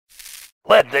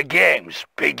Let the games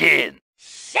begin.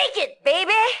 Shake it,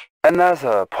 baby!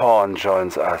 Another pawn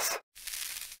joins us.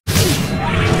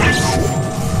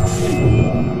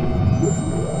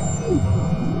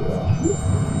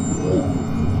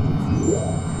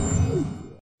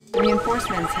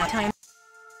 Reinforcements have time.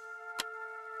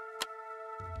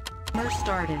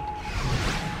 Started.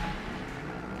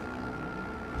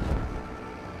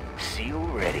 Seal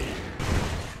ready.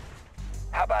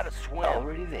 How about a swim?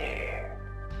 Already there.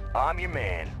 I'm your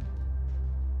man.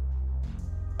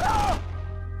 Ah!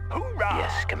 Hoorah!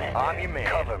 Yes, Commander. I'm your man.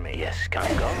 Cover me. Yes,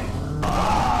 Commander.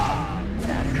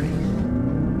 Without a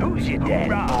trace. Who's your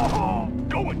daddy? Oh,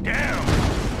 going down.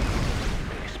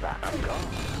 Big spot. I'm gone.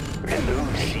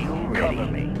 Remove seal ready.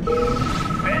 Cover me.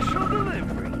 Special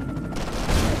delivery.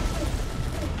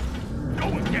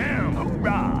 Going down.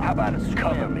 Hoorah! How about a swim?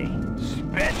 Cover me.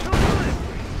 Special delivery.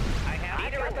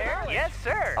 Need a repair? Yes,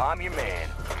 sir. I'm your man.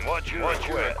 What's your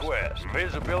request?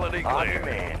 Visibility clear. I'm your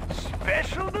man.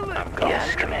 Special delivery. I'm gone.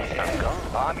 Yes, Commander. I'm gone.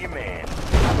 I'm your man.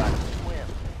 How about a swim?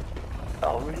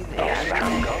 Already there. Yes,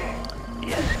 I'm gone.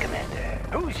 Yes, Commander.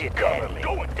 Who's your daddy?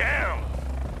 Going down.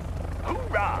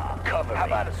 Hoorah! Cover me. How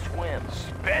about a swim?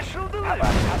 Special delivery. How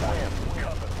about a swim?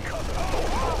 Cover.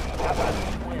 How about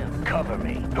a swim? Cover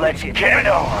me. Let's get it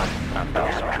on. I'm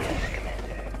gone. Yes,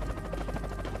 Commander.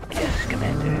 Yes,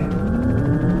 Commander.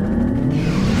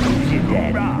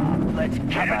 Hoorah! Let's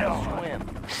get it on. Swim.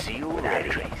 Seal without a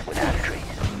trace. Without a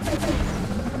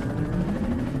trace.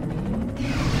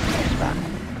 Spot.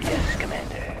 Yes,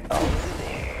 Commander. Over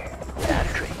there. Without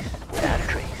a trace. Without a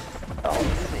trace.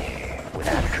 Over there.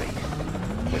 Without a trace.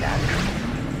 Without a trace.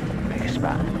 Make a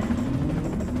spot.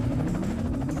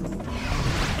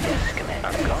 Yes, Commander.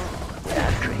 I'm gone.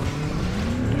 Without a trace.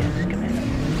 Yes, Commander.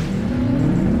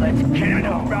 Let's get it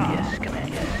on. Yes,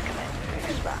 Commander. Yes, Commander. Make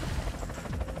a spot.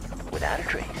 Without a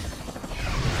trace.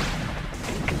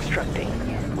 Constructing.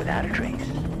 Without a trace.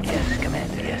 Yes,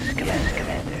 Commander. Yes,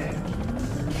 Commander.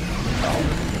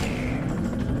 Over there.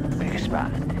 Make a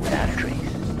spot. Without a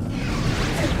trace.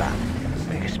 Make a spot.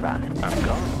 Make a spot. I'm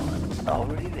gone.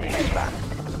 Already there. Make a spot.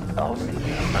 Already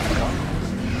there. I'm gone.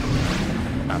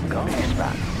 I'm gone. Make a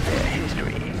spot. Their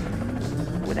history.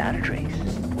 Without a trace.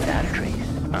 Without a trace.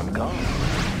 I'm gone.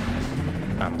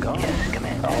 I'm gone. Yes,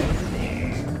 Commander. Over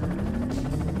there.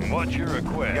 What's your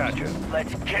request? Gotcha.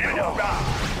 Let's get it on.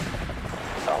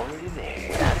 Already there.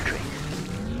 Without a trace.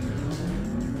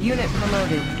 Unit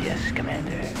promoted. Yes,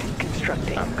 Commander.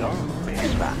 Constructing. I'm gone. Big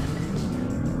spot.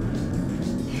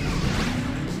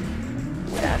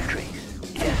 Without a trace.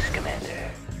 Yes,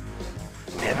 Commander.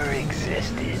 Never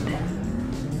existed.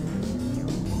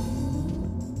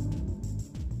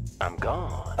 I'm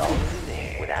gone. Already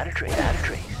there. Without a trace. Without a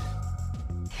trace.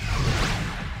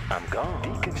 I'm gone.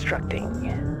 Deconstructing.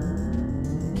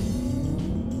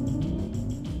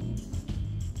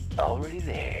 Already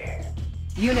there.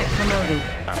 Unit promoted.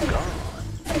 I'm gone.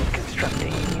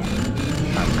 Deconstructing.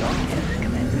 I'm gone. Yes,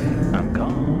 Commander. I'm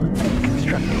gone.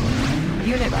 Deconstructing.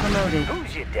 Unit promoted.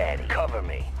 Who's your daddy? Cover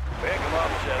me. Pick him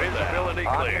up, set visibility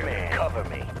I'm clear. your man. Cover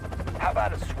me. How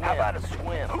about a swim? How about a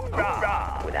swim?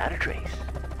 Hoorah! Without a trace.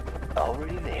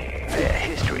 Already there. Their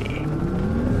history.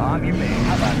 I'm your man.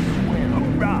 How about a swim?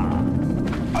 Hoorah!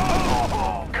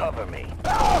 Oh! Cover me.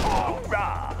 Oh!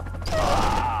 Hoorah!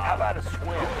 How about a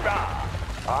swim? Hoorah!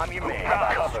 I'm your man. How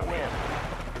about a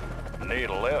swim? Need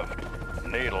a lift.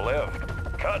 Need a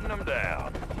lift. Cutting them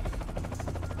down.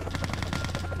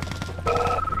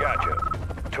 Gotcha.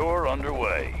 Tour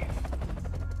underway.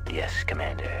 Yes,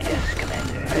 Commander. Yes,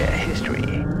 Commander. Their history. Pick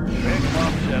them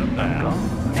up, set them down.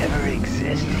 Gone. Never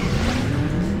existed.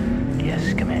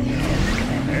 Yes, Commander. Yes,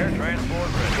 Commander. Air transport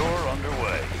ready. Tour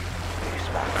underway.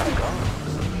 I'm gone.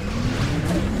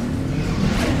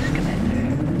 Yes,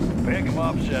 Commander. Pick them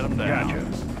up, set them down.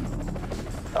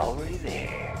 Gotcha. Already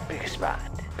there. Big spot.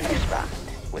 Big spot.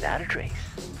 Without a trace.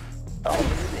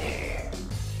 Already there.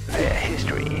 Their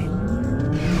history.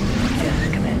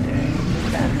 Yes, Commander.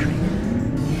 Without a trace.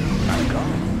 I'm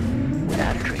gone.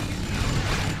 Without a trace.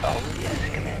 Oh, yes,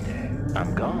 Commander.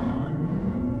 I'm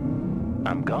gone.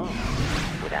 I'm gone.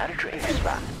 Without a trace. Big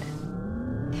spot.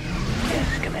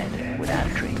 Yes, Commander. Without a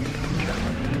trace.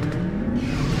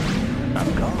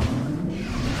 I'm gone.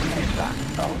 Big spot.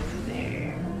 Over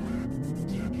there.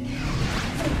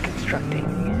 Constructing.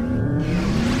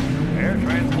 Air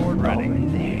transport ready. Already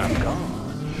there. I'm gone.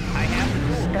 I have the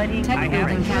tools. Studying. Tech I have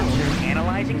building the tools. captured.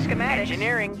 Analyzing schematics.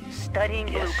 Engineering. Studying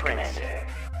Yes, blueprints. Commander.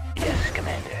 Yes,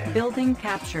 Commander. Building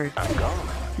captured. I'm gone.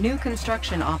 New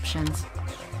construction options.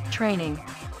 Training.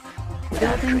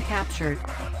 Without a Building trace. captured.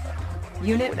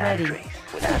 Unit Without a ready. trace.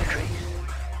 Without a trace.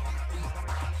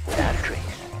 Without a trace.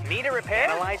 Need a repair?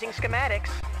 Analyzing schematics.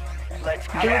 Let's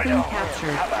get Building on. captured.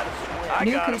 How about a swim?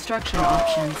 New construction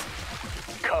options.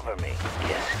 Cover me.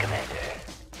 Yes, Commander.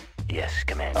 Yes,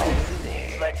 Commander. Over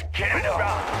there. Let's get it on.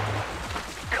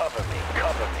 Cover me.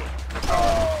 Cover me.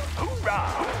 Hoorah!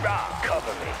 Hoorah!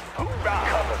 Cover me. Hoorah!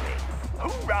 Cover me.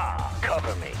 Hoorah!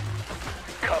 Cover me.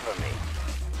 Cover me.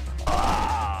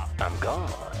 Ah! I'm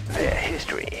gone. Their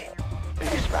history. Big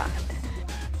spot.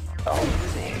 Over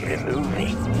there.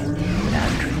 Removing.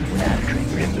 Without a trick. Without a trick.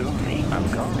 Removing.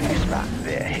 I'm gone. Big spot.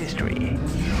 Their history.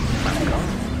 I'm gone.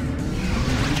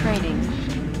 Training.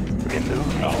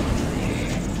 Removing. Over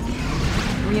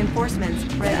there. Reinforcements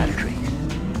Without a ready.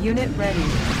 trace. Unit ready.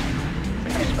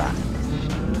 Big spot.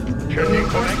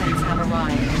 Reinforcements have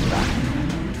arrived. Big spot.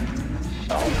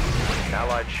 Oh.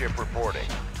 Allied ship reporting.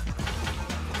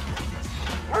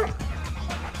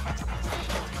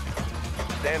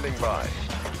 Standing by.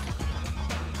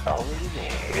 Over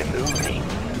there. Removing.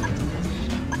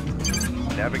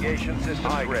 Navigation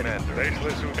system ready.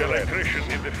 Faceless electrician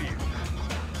in the field.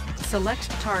 Select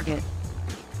target.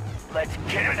 Let's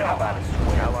get it on. How about a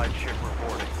swim? Allied ship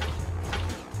reporting.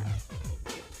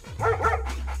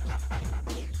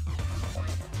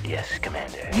 Yes,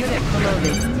 Commander. Unit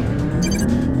promoted.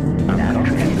 Without a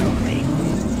trick. Removing.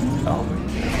 Over.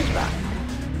 Big spot.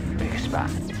 Big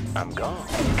spot. I'm gone.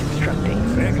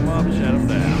 Constructing. Pick them up, set them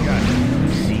down.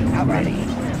 Gotcha. Seal ready.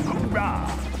 Hoorah!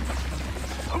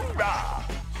 Hoorah!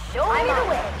 Show me the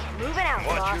way. Moving out,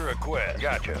 What's boss. your request?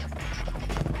 Gotcha.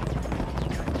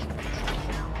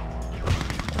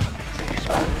 Big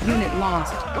spot. Unit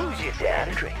lost. Who's your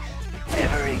dad? Trace.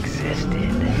 Never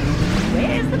existed.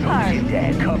 Where's the Who's part? your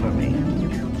dad? Cover me.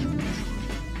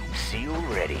 Seal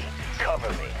ready. Cover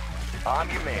me. I'm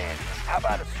your man. How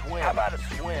about a swim? How about a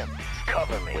swim?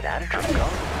 Cover me. Without a trick. I'm gone.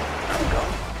 I'm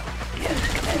gone. Yes,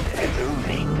 Commander.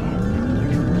 Moving.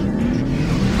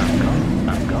 I'm gone.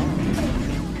 I'm gone.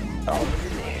 Over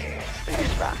there. Big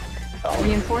spot. Over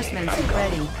Reinforcements there. I'm gone.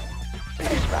 ready.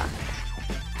 Big spot.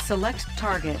 Select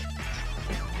target.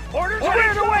 Orders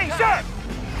squared away, sir!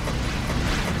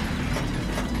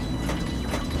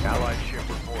 Allied ship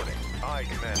reporting. Aye,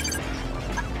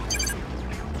 Commander.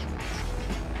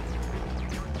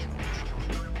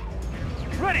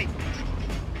 Ready!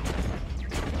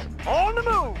 On the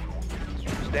move!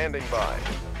 Standing by.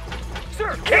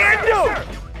 Sir, can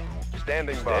do!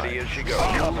 Standing by. Steady as she goes.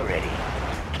 Cover ready.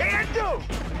 Can do!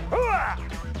 Hooah!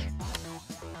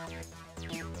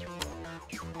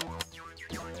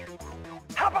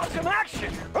 How about some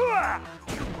action? Hooah!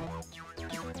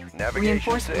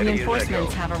 Navigation steady as she Reinforcements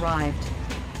goes. have arrived.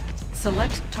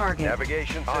 Select target.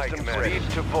 Navigation system ready.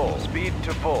 Speed to full. Speed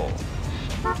to full.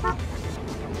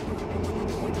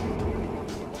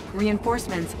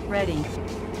 Reinforcements ready.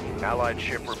 Allied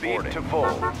ship reporting. Speed to full.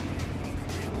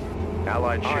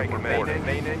 Allied ship reporting.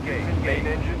 Main engaged. Main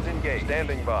engines engaged.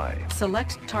 Standing by.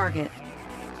 Select target.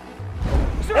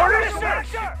 Orders,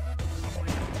 sir!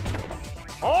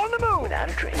 On the move! Without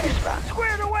a trace. Big spot.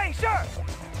 Squared away, sir!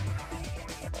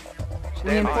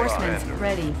 Stand by, Reinforcements Commander.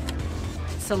 ready.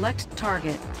 Select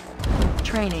target.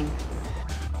 Training.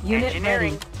 Unit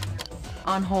Engineering. ready.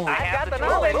 On hold. I've got the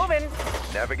knowledge. Moving.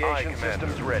 Navigation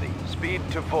systems ready. Speed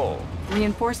to full.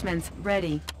 Reinforcements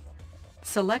ready.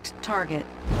 Select target.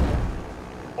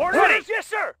 Orders, yes,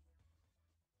 sir!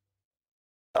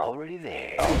 Already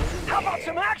there. How about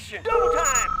some action? Double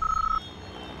time!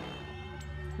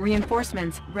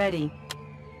 Reinforcements ready.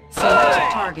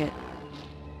 Select target.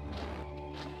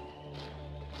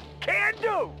 Can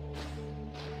do!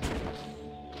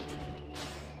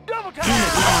 Double Unit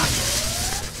time!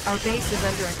 lost. Our base is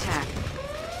under attack.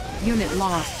 Unit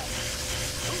lost.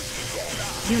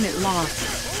 Unit lost.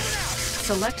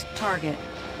 Select target.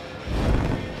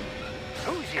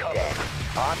 Who's your dad?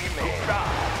 I'm your man.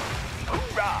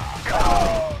 Hoorah!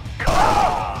 Hoorah!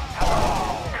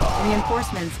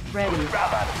 Reinforcements ready. How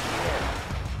about a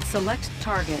swim? Select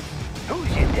target. Who's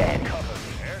your dad? Cover me.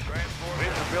 Air transport.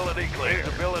 Visibility clear.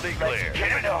 Visibility Let's clear.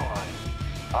 get it on.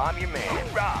 I'm your man.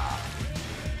 Hoorah!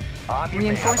 I'm your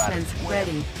Reinforcements man.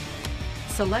 ready.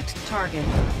 Select target.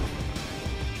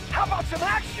 How about some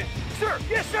action? Sir,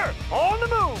 yes, sir! On the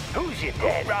move! Who's your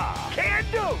dad? Hoorah! Can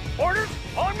do! Orders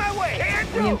on my way! Can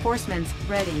do! Reinforcements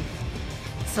ready.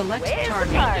 Select Where's the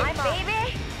target. part?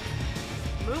 Baby!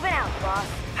 Moving out, boss.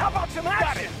 How about some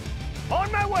action? On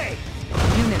my way!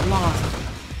 Unit lost.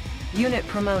 Unit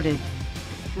promoted.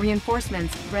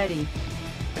 Reinforcements ready.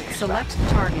 Select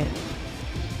target.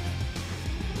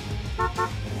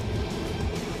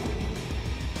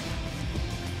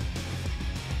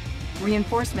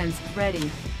 Reinforcements ready.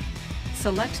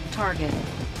 Select target.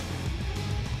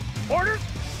 Orders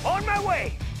on my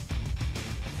way!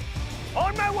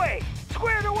 On my way!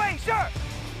 Squared away, sir!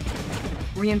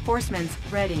 Reinforcements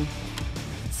ready.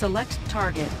 Select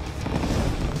target.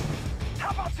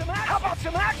 How about some action? How about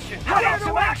some action? How about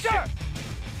some action?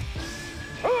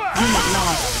 Unit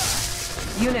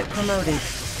lost. Unit promoted.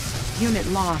 Unit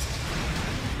lost.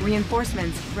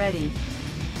 Reinforcements ready.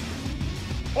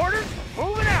 Orders,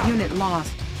 moving out! Unit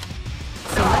lost.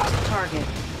 Select target.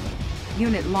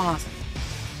 Unit lost.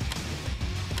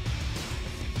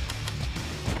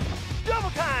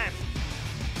 Double time!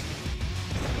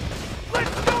 Let's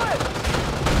do it!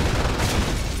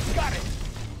 Got it!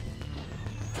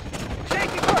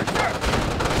 Safety first, sir!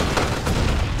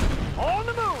 On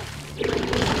the move!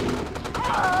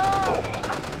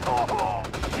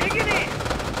 Digging in!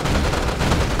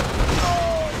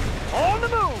 On the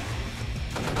move!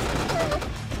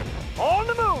 On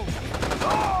the move!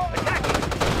 Attacking!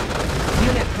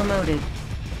 Unit promoted.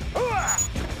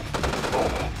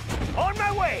 On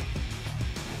my way!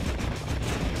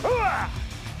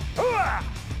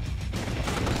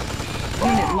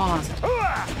 Unit lost.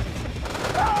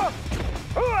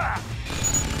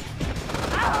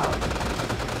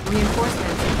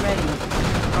 Reinforcements ready.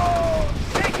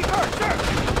 Safety first, sir!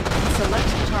 Select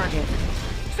target.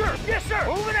 Sir, yes, sir!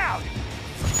 Moving out!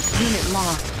 Unit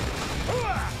lost.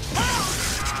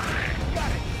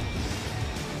 Got it!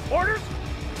 Orders!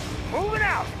 Moving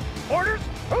out! Orders!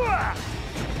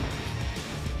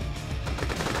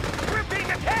 We're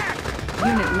being attacked!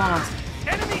 Unit lost.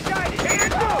 Enemy sighted!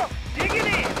 Hands up! Digging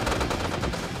in!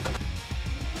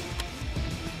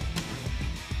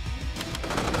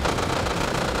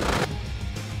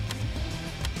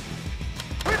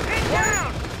 We're pinned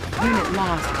down! Unit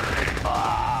lost.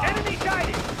 Enemy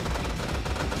sighted!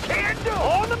 Can do!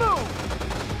 On the move!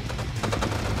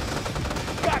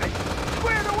 Got it!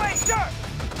 Squared away, sir!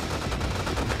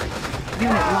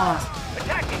 Unit lost.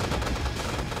 Attacking!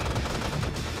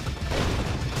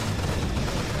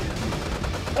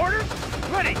 Orders?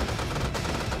 Ready!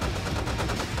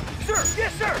 Sir!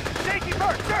 Yes, sir! Safety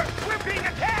first, sir! We're being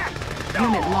attacked!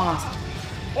 Unit lost.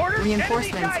 Orders?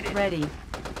 Reinforcements Enemy sighted! ready.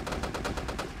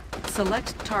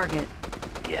 Select target.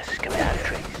 Yes, Commander.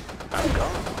 Trace. I'm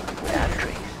gone. Without a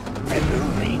trace.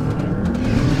 Removing.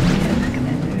 Yes,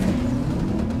 Commander.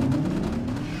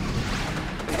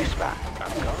 Big spot.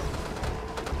 I'm gone.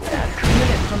 Without a trace.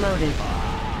 Unit promoted.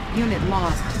 Unit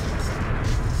lost.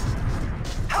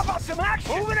 How about some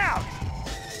action? Moving out!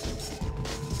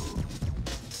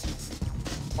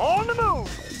 On the move!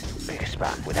 Big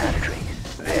spot. Without a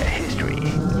trace. Their history.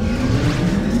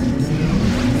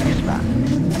 Big spot.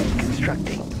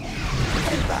 Constructing.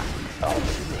 Big spot.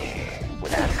 Over there.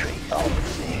 Without a trace. Over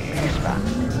there. Big spot.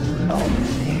 Over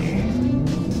there.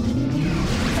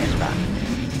 Big spot.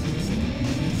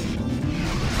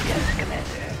 Yes,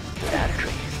 Commander. Without a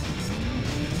trace.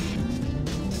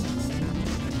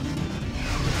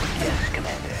 Yes,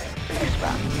 Commander. Big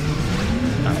spot.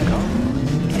 I'm gone.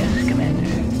 Yes, Commander.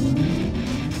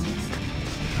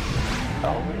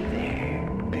 Over there.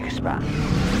 Big spot.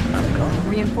 I'm gone.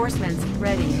 Reinforcements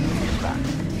ready. Big spot.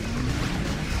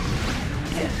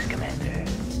 Yes, Commander.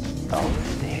 Over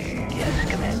there. Yes,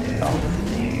 Commander. Over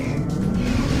there.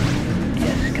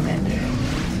 Yes, Commander.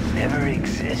 Never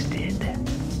existed.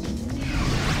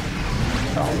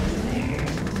 Over there.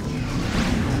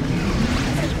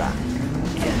 Big spot.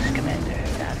 Yes, Commander.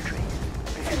 Without a trace.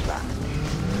 Big spot.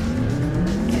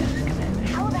 Yes, Commander.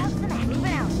 How about some action?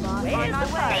 Moving out, boss. On my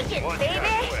way. Take it,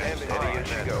 baby! Steady as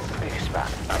you go. Big spot.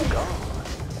 I'm gone.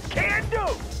 Can do!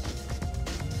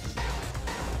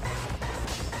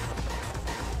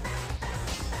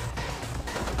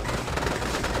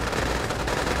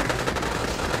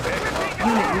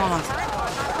 Unit lost.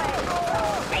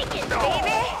 Take it,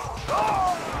 baby!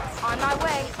 On my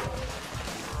way.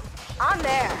 I'm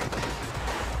there.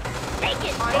 Take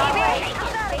it, on my way. Take it,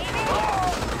 baby!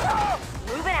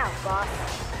 Moving out, boss.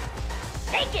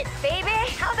 Take it, baby!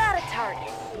 How about a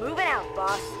target? Moving out,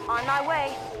 boss. On my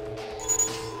way.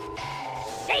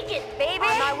 Take it, baby!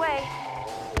 On my way.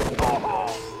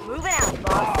 Moving out,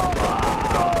 boss.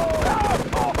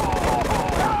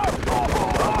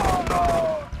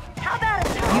 How about a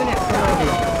target? Unit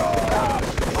promoted.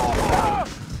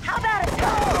 How about a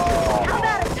target? How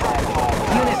about a target?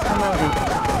 Unit promoted.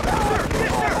 Sir,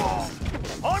 yes, sir!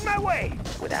 On my way!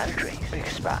 Without a trace. Big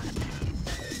spot.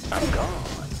 I'm gone.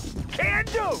 Can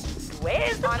do!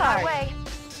 Where's the part? On my way.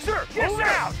 Sir, yes, sir!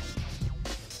 Out.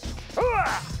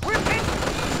 We're pinned.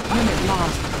 Unit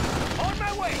lost. On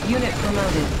my way! Unit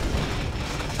promoted.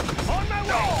 On my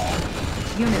way!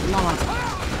 Unit lost.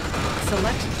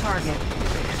 Select target.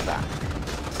 Big spot.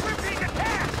 We're being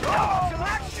attacked! Some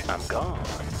action! I'm gone.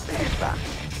 Big spot.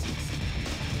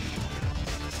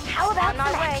 How about on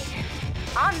my way?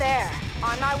 I'm there.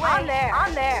 On my way. I'm there.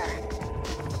 I'm there.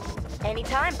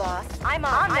 Anytime, boss. I'm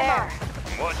there.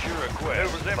 What's your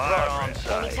request? Fire on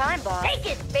site. Anytime, boss. Take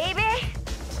it, baby.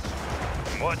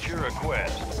 What's your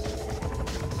request?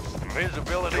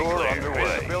 Visibility Door clear.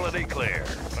 underway. Visibility clear.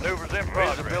 Maneuvers in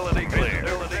progress. Visibility clear.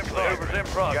 Maneuvers in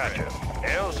progress. Gotcha.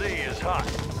 LZ is hot.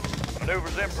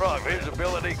 Maneuvers in progress.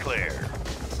 Visibility clear.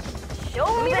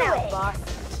 Show me the way, boss.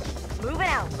 Moving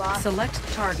out, boss. Select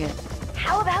target.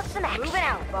 How about some action? Moving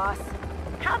out, boss.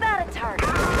 How about a target?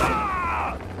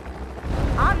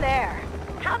 I'm there.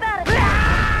 How about a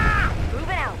target?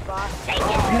 Moving out, boss. Take it,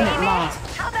 Unit baby. lost.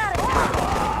 How about a target?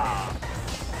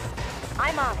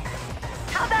 I'm on it.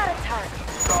 How about a target?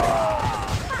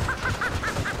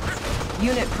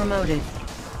 Unit promoted.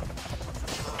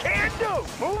 Can do!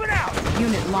 Moving out!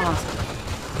 Unit lost.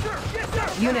 Sir, yes, sir!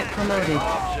 Unit promoted.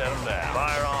 Set them down.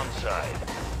 Fire on site.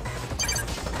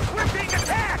 We're being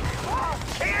attacked!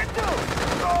 Can do!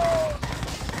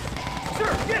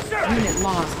 Sir, yes, sir! Unit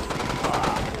lost.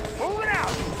 Moving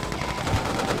out!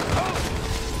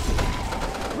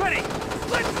 Ready!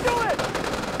 Let's do it!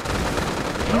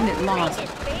 Unit lost. Take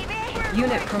it, baby.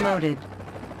 Unit promoted.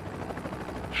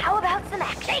 How about some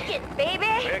action? Take it,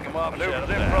 baby. Pick them up. Maneuvers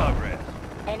in progress.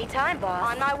 Anytime, boss.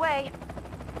 On my way.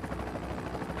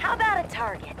 How about a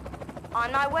target?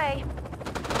 On my way.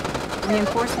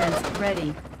 Reinforcements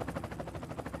ready.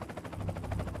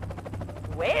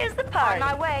 Where's the party? On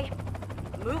my way.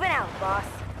 Moving out, boss.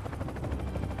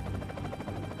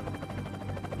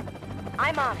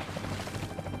 I'm on it.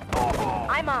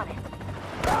 I'm on it.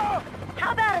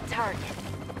 How about a target?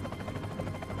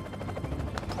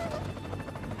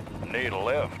 Need a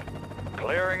lift.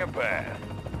 Clearing a path.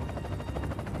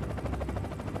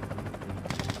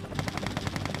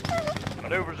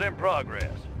 Maneuvers in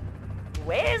progress.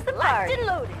 Where's the party? Locked and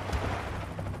loaded.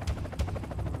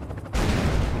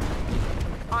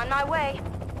 On my way.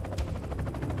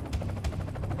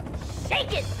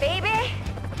 Shake it, baby!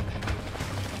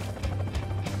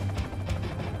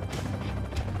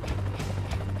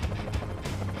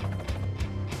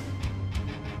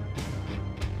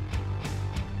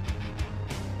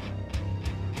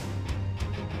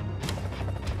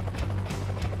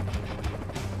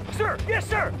 Sir, yes,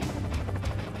 sir!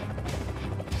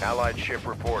 Allied ship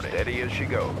reporting. Steady as she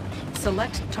goes.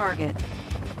 Select target.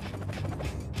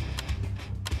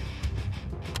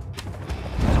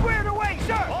 Squared away,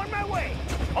 sir! On my way!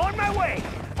 On my way!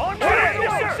 On my way!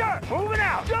 Yes, sir! Moving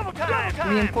out! Double time!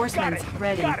 Reinforcements Got it.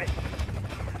 ready. Got it!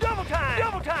 Double time!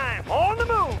 Double time! On the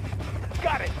move!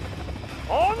 Got it!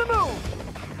 On the move!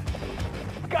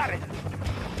 Got it!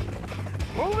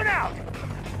 Moving out!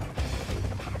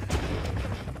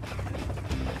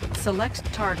 Select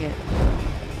target.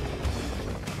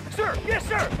 Sir! Yes,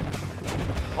 sir!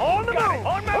 On the move!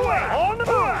 On my way! On the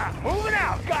move! Moving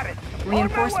out! Got it!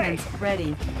 Reinforcements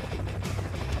ready.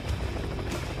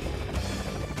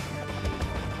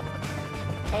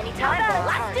 Anytime, boss.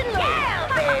 Locked and loaded. Yeah,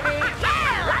 baby!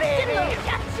 Yeah, baby!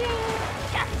 Cha-ching!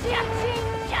 Cha-ching!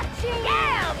 Cha-ching!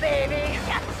 Yeah, baby!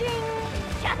 Cha-ching!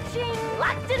 Cha-ching!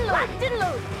 Locked and loaded. Locked and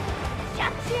loaded.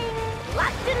 Cha-ching!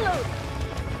 Locked and loaded.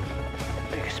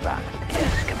 Big spot.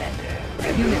 Yes, Commander.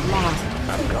 Unit lost.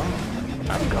 I'm gone.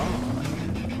 I'm gone.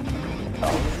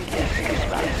 Oh, yes, big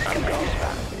spot. I'm gone.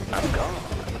 I'm gone.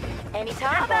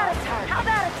 Anytime, how about a target? How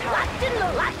about a target? Locked and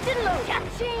loaded. Locked and loaded.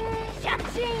 Cha-ching!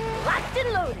 Cha-ching! Locked and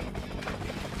loaded.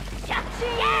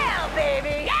 Cha-ching! Yeah,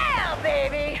 baby! Yeah,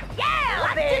 baby! Yeah,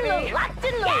 locked baby! And locked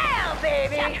and loaded. Yeah,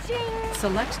 baby! Cha-ching!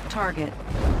 Select target.